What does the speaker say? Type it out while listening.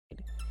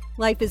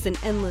Life is an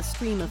endless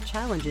stream of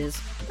challenges,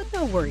 but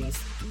no worries.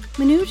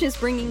 Manoj is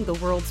bringing the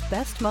world's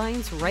best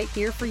minds right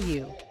here for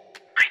you.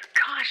 My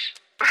gosh,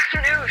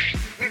 Manoj,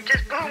 you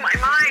just blew my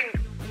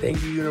mind.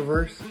 Thank you,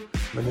 universe.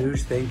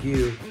 Manoj, thank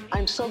you.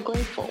 I'm so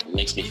grateful. It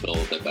makes me feel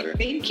a bit better.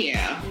 Thank you.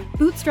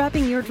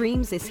 Bootstrapping Your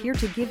Dreams is here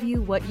to give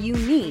you what you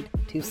need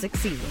to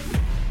succeed.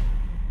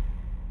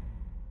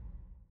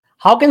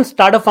 How can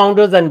startup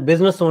founders and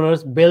business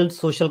owners build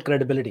social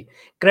credibility?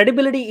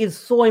 Credibility is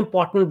so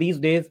important these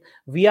days.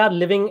 We are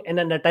living in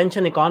an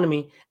attention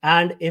economy,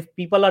 and if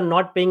people are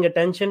not paying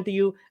attention to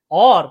you,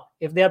 or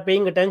if they are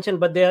paying attention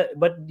but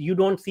you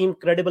don't seem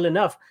credible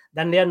enough,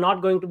 then they are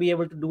not going to be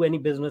able to do any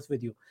business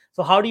with you.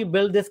 So how do you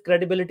build this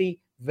credibility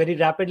very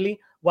rapidly?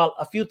 Well,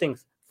 a few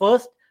things.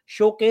 First,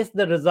 showcase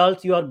the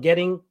results you are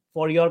getting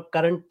for your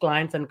current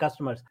clients and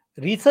customers.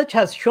 Research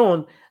has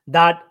shown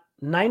that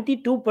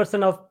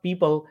 92% of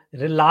people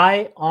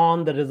rely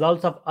on the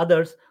results of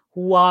others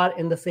who are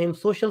in the same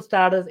social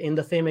status, in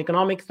the same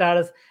economic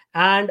status,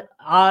 and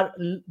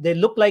they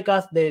look like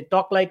us, they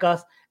talk like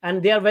us,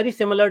 and they are very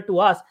similar to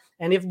us.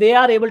 And if they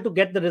are able to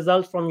get the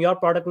results from your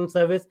product and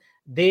service,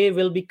 they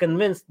will be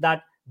convinced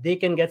that they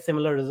can get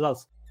similar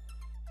results.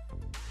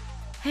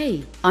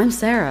 Hey, I'm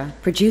Sarah,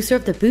 producer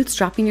of the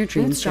Bootstrapping Your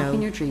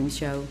Dreams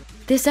show.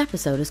 This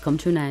episode has come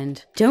to an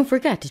end. Don't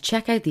forget to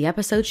check out the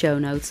episode show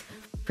notes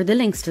for the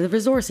links to the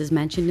resources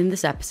mentioned in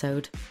this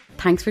episode.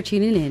 Thanks for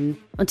tuning in.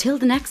 Until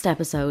the next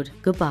episode,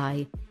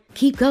 goodbye.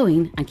 Keep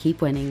going and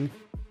keep winning.